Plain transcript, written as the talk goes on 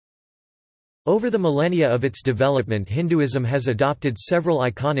Over the millennia of its development, Hinduism has adopted several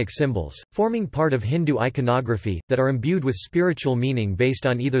iconic symbols, forming part of Hindu iconography, that are imbued with spiritual meaning based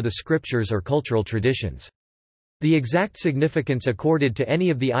on either the scriptures or cultural traditions. The exact significance accorded to any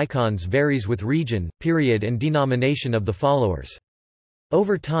of the icons varies with region, period and denomination of the followers.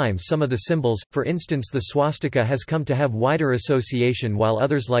 Over time, some of the symbols, for instance the swastika, has come to have wider association, while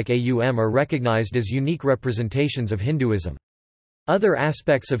others like Aum are recognized as unique representations of Hinduism. Other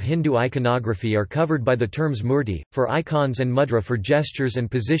aspects of Hindu iconography are covered by the terms murti, for icons, and mudra for gestures and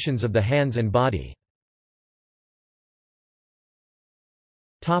positions of the hands and body.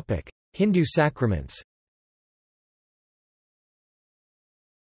 Hindu sacraments.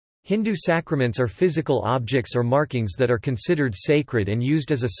 Hindu sacraments are physical objects or markings that are considered sacred and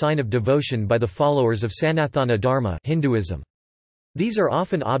used as a sign of devotion by the followers of Sanatana Dharma Hinduism. These are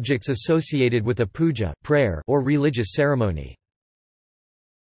often objects associated with a puja prayer or religious ceremony.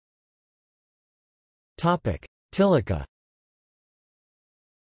 Tilaka.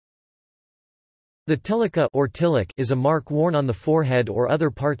 The tilaka or tilak is a mark worn on the forehead or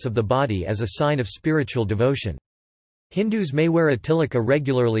other parts of the body as a sign of spiritual devotion. Hindus may wear a tilaka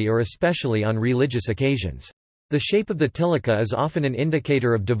regularly or especially on religious occasions. The shape of the tilaka is often an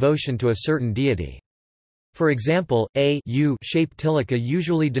indicator of devotion to a certain deity. For example, a U-shaped tilaka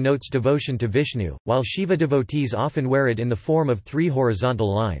usually denotes devotion to Vishnu, while Shiva devotees often wear it in the form of 3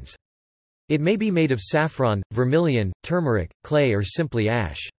 horizontal lines. It may be made of saffron, vermilion, turmeric, clay or simply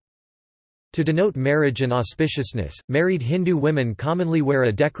ash. To denote marriage and auspiciousness, married Hindu women commonly wear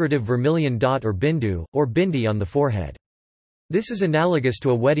a decorative vermilion dot or bindu, or bindi on the forehead. This is analogous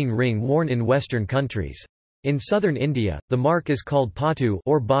to a wedding ring worn in Western countries. In southern India, the mark is called patu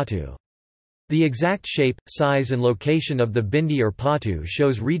or batu. The exact shape, size and location of the bindi or patu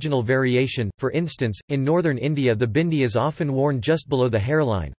shows regional variation. For instance, in northern India the bindi is often worn just below the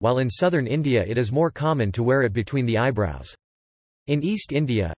hairline, while in southern India it is more common to wear it between the eyebrows. In East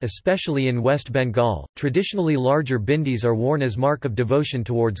India, especially in West Bengal, traditionally larger bindis are worn as mark of devotion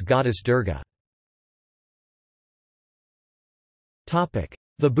towards goddess Durga.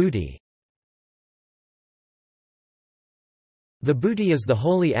 Vibhuti. Vibhuti is the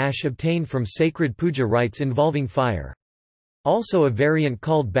holy ash obtained from sacred puja rites involving fire. Also a variant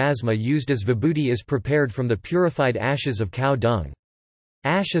called bhasma used as vibhuti is prepared from the purified ashes of cow dung.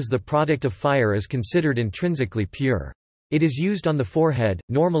 Ash as the product of fire is considered intrinsically pure. It is used on the forehead,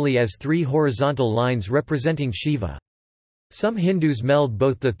 normally as 3 horizontal lines representing Shiva. Some Hindus meld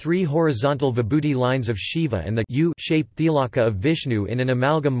both the 3 horizontal vibhuti lines of Shiva and the U-shaped tilaka of Vishnu in an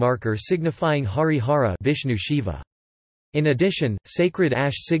amalgam marker signifying Hari Hara Vishnu Shiva. In addition, sacred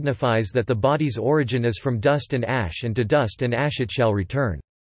ash signifies that the body's origin is from dust and ash, and to dust and ash it shall return.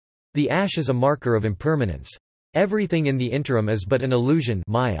 The ash is a marker of impermanence. Everything in the interim is but an illusion,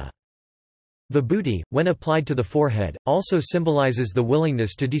 maya. Vibhuti, when applied to the forehead, also symbolizes the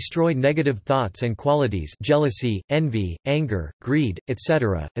willingness to destroy negative thoughts and qualities, jealousy, envy, anger, greed,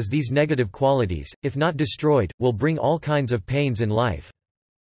 etc., as these negative qualities, if not destroyed, will bring all kinds of pains in life.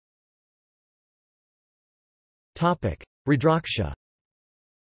 Rudraksha.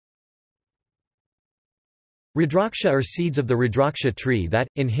 Rudraksha are seeds of the Rudraksha tree that,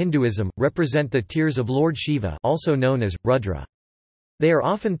 in Hinduism, represent the tears of Lord Shiva, also known as Rudra. They are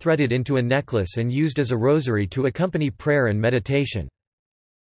often threaded into a necklace and used as a rosary to accompany prayer and meditation.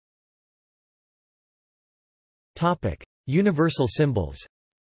 Universal symbols.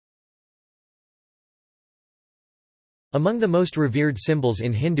 Among the most revered symbols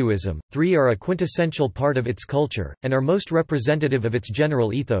in Hinduism, 3 are a quintessential part of its culture, and are most representative of its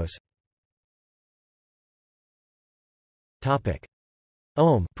general ethos.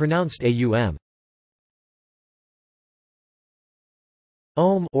 Om, pronounced Aum.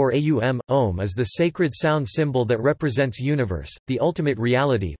 Om or Aum, Om is the sacred sound symbol that represents universe, the ultimate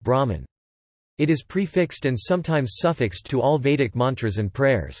reality, Brahman. It is prefixed and sometimes suffixed to all Vedic mantras and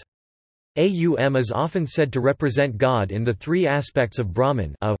prayers. Aum is often said to represent God in the 3 aspects of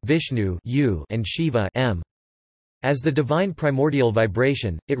Brahman, A, Vishnu, U, and Shiva, M. As the divine primordial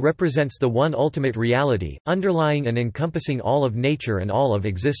vibration, it represents the one ultimate reality, underlying and encompassing all of nature and all of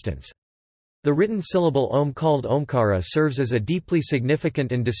existence. The written syllable Om, called Omkara, serves as a deeply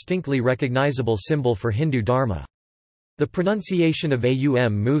significant and distinctly recognizable symbol for Hindu Dharma. The pronunciation of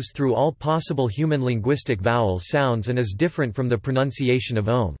Aum moves through all possible human linguistic vowel sounds and is different from the pronunciation of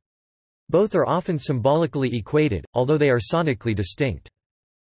Om. Both are often symbolically equated, although they are sonically distinct.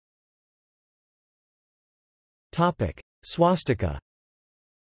 Swastika.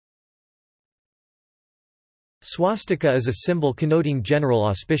 Swastika is a symbol connoting general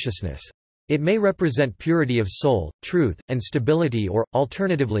auspiciousness. It may represent purity of soul, truth, and stability or,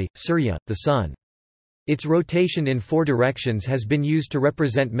 alternatively, Surya, the sun. Its rotation in four directions has been used to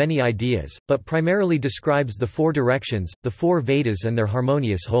represent many ideas, but primarily describes the four directions, the four Vedas and their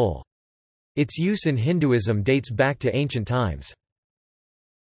harmonious whole. Its use in Hinduism dates back to ancient times.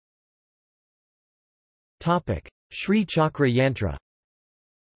 Sri Chakra Yantra.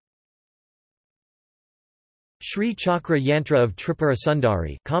 Sri Chakra Yantra of Tripura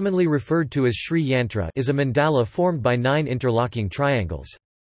Sundari, commonly referred to as Sri Yantra, is a mandala formed by 9 interlocking triangles.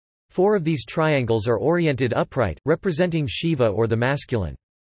 4 of these triangles are oriented upright, representing Shiva or the masculine.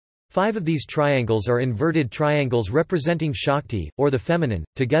 5 of these triangles are inverted triangles representing Shakti, or the feminine.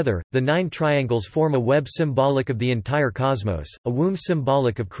 Together, the 9 triangles form a web symbolic of the entire cosmos, a womb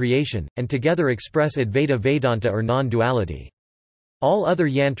symbolic of creation, and together express Advaita Vedanta or non-duality. All other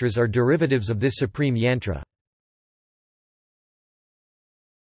yantras are derivatives of this supreme yantra.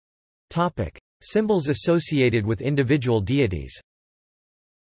 Symbols associated with individual deities.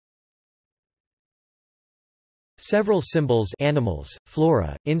 Several symbols, animals,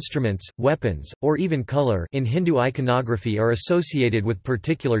 flora, instruments, weapons, or even color in Hindu iconography are associated with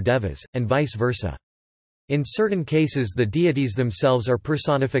particular devas, and vice versa. In certain cases the deities themselves are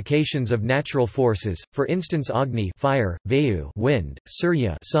personifications of natural forces, for instance Agni fire, Vayu wind,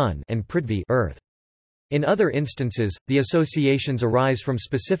 Surya sun, and Prithvi earth. In other instances, the associations arise from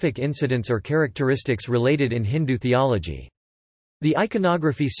specific incidents or characteristics related in Hindu theology. The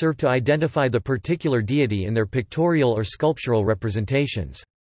iconography serve to identify the particular deity in their pictorial or sculptural representations.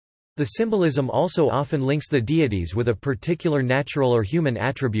 The symbolism also often links the deities with a particular natural or human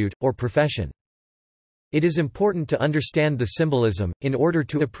attribute, or profession. It is important to understand the symbolism, in order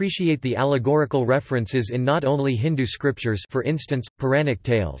to appreciate the allegorical references in not only Hindu scriptures, for instance, Puranic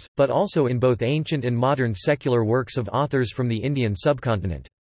tales, but also in both ancient and modern secular works of authors from the Indian subcontinent.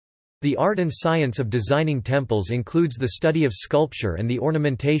 The art and science of designing temples includes the study of sculpture and the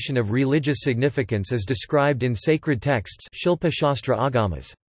ornamentation of religious significance as described in sacred texts Shilpa Shastra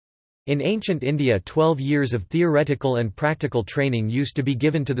Agamas. In ancient India 12 years of theoretical and practical training used to be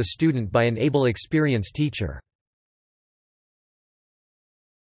given to the student by an able experienced teacher.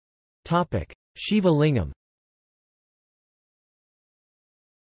 Shiva Lingam.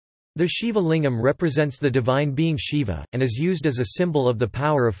 The Shiva Lingam represents the divine being Shiva, and is used as a symbol of the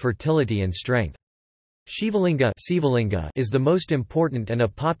power of fertility and strength. Shivalinga is the most important and a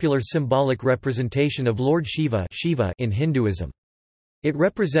popular symbolic representation of Lord Shiva in Hinduism. It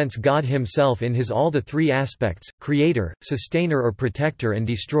represents God himself in his all the three aspects, creator, sustainer or protector and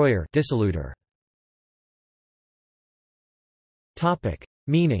destroyer dissoluter.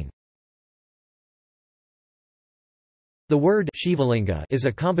 Meaning. The word Shivalinga is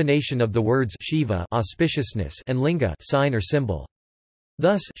a combination of the words Shiva auspiciousness and linga sign or symbol.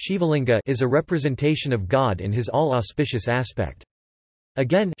 Thus, Shivalinga is a representation of God in his all-auspicious aspect.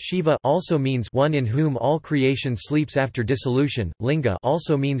 Again, Shiva also means one in whom all creation sleeps after dissolution. Linga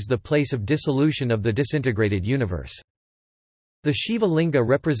also means the place of dissolution of the disintegrated universe. The Shiva Linga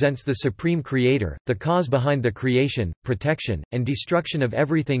represents the supreme creator, the cause behind the creation, protection, and destruction of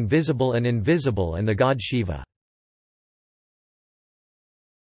everything visible and invisible, and the god Shiva.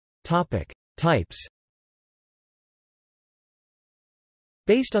 Types.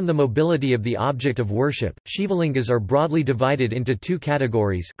 Based on the mobility of the object of worship, Shivalingas are broadly divided into 2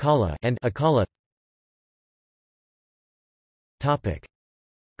 categories, Kala and Akala.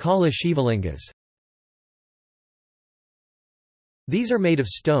 Kala Shivalingas. These are made of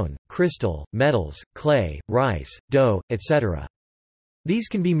stone, crystal, metals, clay, rice, dough, etc. These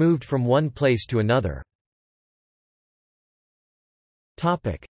can be moved from one place to another.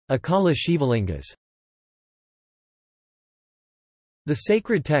 Akala Shivalingas. The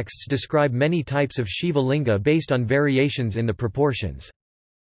sacred texts describe many types of Shiva Linga based on variations in the proportions.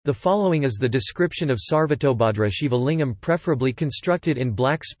 The following is the description of Sarvatobhadra Shiva Lingam, preferably constructed in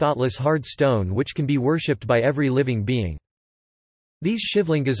black spotless hard stone which can be worshipped by every living being. These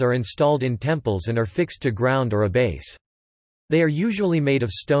Shivlingas are installed in temples and are fixed to ground or a base. They are usually made of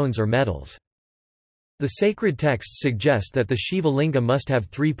stones or metals. The sacred texts suggest that the Shiva Linga must have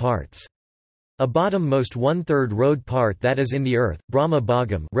 3 parts. A bottom-most 1/3 road part that is in the earth, Brahma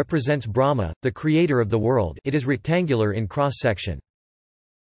Bhagam, represents Brahma, the creator of the world. It is rectangular in cross-section.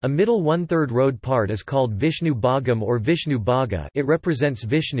 A middle 1/3 road part is called Vishnu Bhagam or Vishnu Bhaga. It represents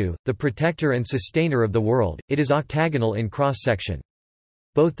Vishnu, the protector and sustainer of the world. It is octagonal in cross-section.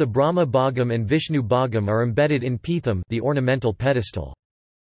 Both the Brahma Bhagam and Vishnu Bhagam are embedded in Pitham, the ornamental pedestal.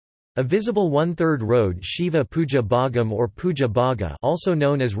 A visible 1/3 road Shiva Puja Bhagam or Puja Bhaga, also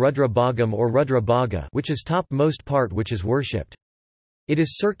known as Rudra Bhagam or Rudra Bhaga, which is top-most part which is worshipped. It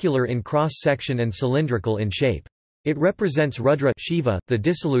is circular in cross-section and cylindrical in shape. It represents Rudra Shiva, the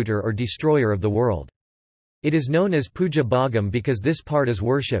dissoluter or destroyer of the world. It is known as Puja Bhagam because this part is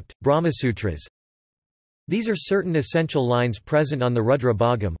worshipped. Brahmasutras. These are certain essential lines present on the Rudra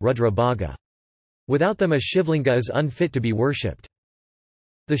Bhagam, Rudra Bhaga. Without them a Shivlinga is unfit to be worshipped.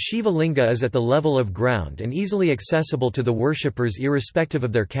 The Shiva Linga is at the level of ground and easily accessible to the worshippers irrespective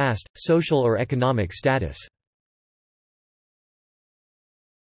of their caste, social or economic status.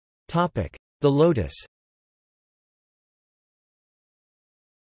 The lotus.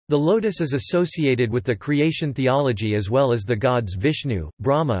 The lotus is associated with the creation theology as well as the gods Vishnu,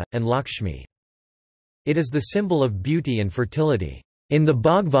 Brahma, and Lakshmi. It is the symbol of beauty and fertility. In the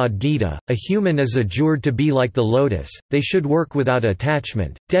Bhagavad Gita, a human is adjured to be like the lotus, they should work without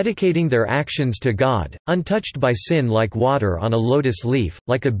attachment, dedicating their actions to God, untouched by sin like water on a lotus leaf,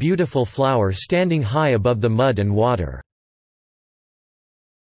 like a beautiful flower standing high above the mud and water.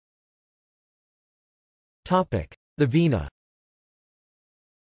 The veena.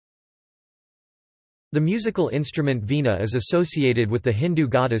 The musical instrument veena is associated with the Hindu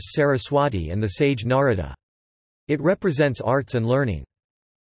goddess Saraswati and the sage Narada. It represents arts and learning.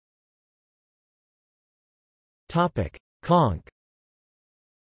 Conch.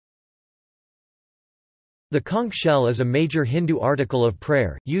 The conch shell is a major Hindu article of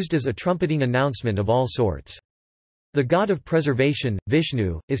prayer, used as a trumpeting announcement of all sorts. The god of preservation,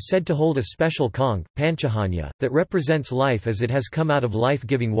 Vishnu, is said to hold a special conch, Panchahanya, that represents life as it has come out of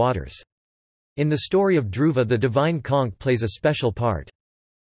life-giving waters. In the story of Dhruva the divine conch plays a special part.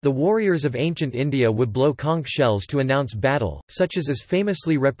 The warriors of ancient India would blow conch shells to announce battle, such as is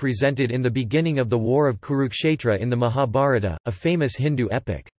famously represented in the beginning of the war of Kurukshetra in the Mahabharata, a famous Hindu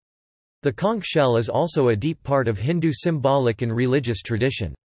epic. The conch shell is also a deep part of Hindu symbolic and religious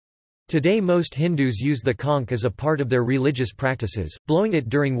tradition. Today most Hindus use the conch as a part of their religious practices, blowing it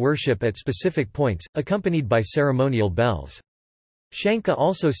during worship at specific points, accompanied by ceremonial bells. Shankha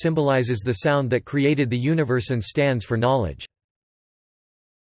also symbolizes the sound that created the universe and stands for knowledge.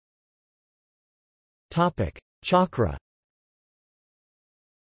 Chakra.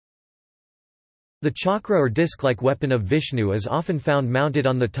 The chakra or disc-like weapon of Vishnu is often found mounted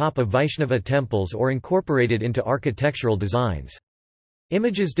on the top of Vaishnava temples or incorporated into architectural designs.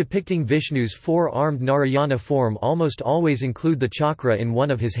 Images depicting Vishnu's four-armed Narayana form almost always include the chakra in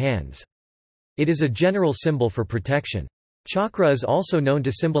one of his hands. It is a general symbol for protection. Chakra is also known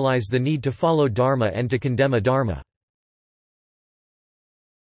to symbolize the need to follow dharma and to condemn adharma.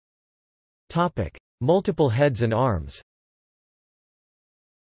 Multiple heads and arms.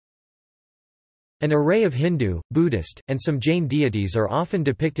 An array of Hindu, Buddhist, and some Jain deities are often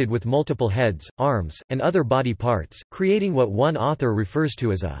depicted with multiple heads, arms, and other body parts, creating what one author refers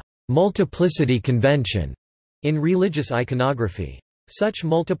to as a multiplicity convention in religious iconography. Such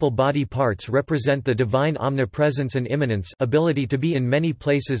multiple body parts represent the divine omnipresence and immanence, ability to be in many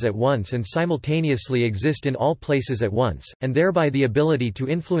places at once and simultaneously exist in all places at once, and thereby the ability to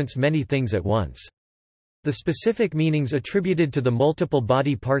influence many things at once. The specific meanings attributed to the multiple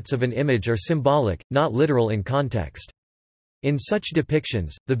body parts of an image are symbolic, not literal in context. In such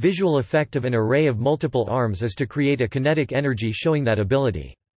depictions, the visual effect of an array of multiple arms is to create a kinetic energy showing that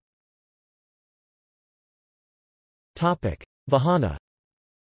ability. Vahana.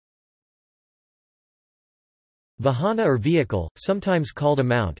 Vahana or vehicle, sometimes called a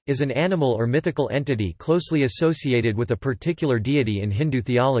mount, is an animal or mythical entity closely associated with a particular deity in Hindu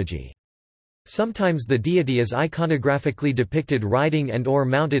theology. Sometimes the deity is iconographically depicted riding and or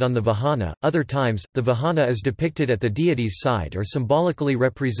mounted on the vahana, other times, the vahana is depicted at the deity's side or symbolically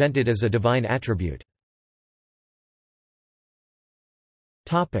represented as a divine attribute.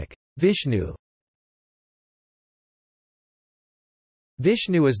 Vishnu.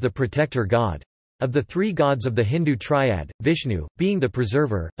 Vishnu is the protector god. Of the three gods of the Hindu triad, Vishnu, being the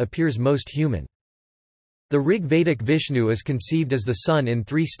preserver, appears most human. The Rig Vedic Vishnu is conceived as the sun in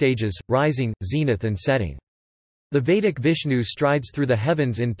three stages, rising, zenith and setting. The Vedic Vishnu strides through the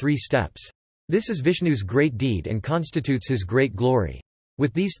heavens in 3 steps. This is Vishnu's great deed and constitutes his great glory.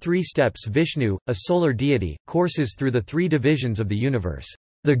 With these 3 steps Vishnu, a solar deity, courses through the 3 divisions of the universe.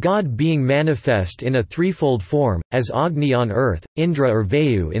 The god being manifest in a threefold form, as Agni on earth, Indra or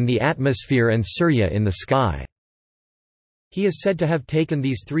Vayu in the atmosphere and Surya in the sky. He is said to have taken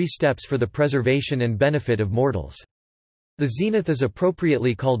these 3 steps for the preservation and benefit of mortals. The zenith is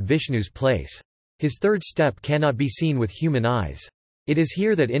appropriately called Vishnu's place. His 3rd step cannot be seen with human eyes. It is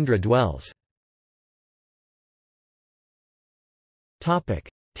here that Indra dwells.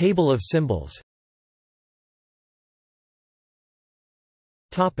 Table of symbols.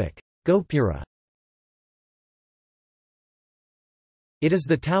 Gopura. It is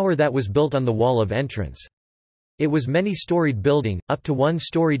the tower that was built on the wall of entrance. It was many-storied building, up to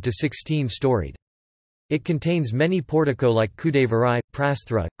 1-storied to 16-storied. It contains many portico like Kudevarai,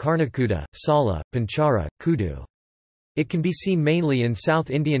 Prasthra, Karnakuta, Sala, Panchara, Kudu. It can be seen mainly in South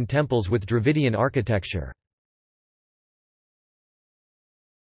Indian temples with Dravidian architecture.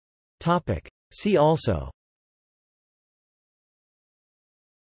 See also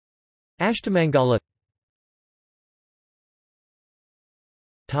Ashtamangala.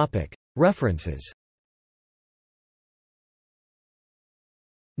 References.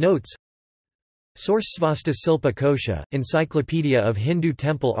 Notes. Source: Svasta Silpa Kosha, Encyclopedia of Hindu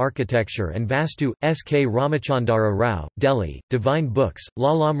Temple Architecture and Vastu, S. K. Ramachandara Rao, Delhi, Divine Books,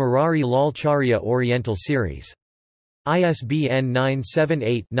 Lala Murari Lal Charya Oriental Series. ISBN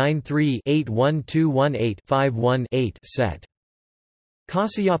 978-93-81218-51-8 set.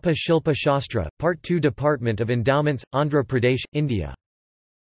 Kasyapa Shilpa Shastra, Part 2, Department of Endowments, Andhra Pradesh, India.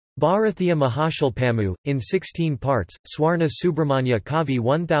 Bharathia Mahashilpamu, in 16 parts, Swarna Subramanya Kavi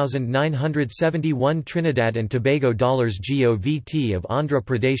 1971 Trinidad and Tobago dollars GOVT of Andhra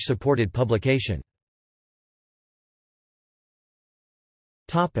Pradesh supported publication.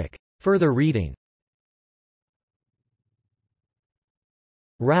 Further reading.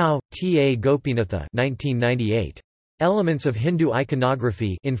 Rao, T. A. Gopinatha 1998. Elements of Hindu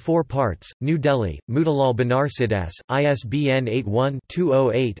Iconography in 4 parts, New Delhi, Motilal Banarsidass, ISBN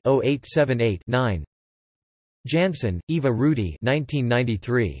 81-208-0878-9. Jansen, Eva Rudy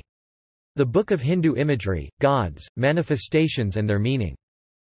 1993. The Book of Hindu Imagery, Gods, Manifestations and Their Meaning.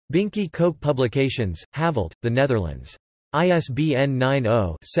 Binky Koch Publications, Havelt, the Netherlands. ISBN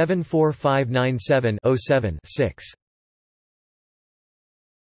 90-74597-07-6.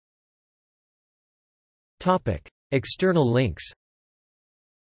 External links.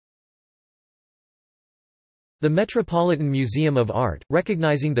 The Metropolitan Museum of Art,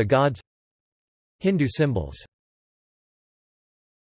 Recognizing the Gods. Hindu Symbols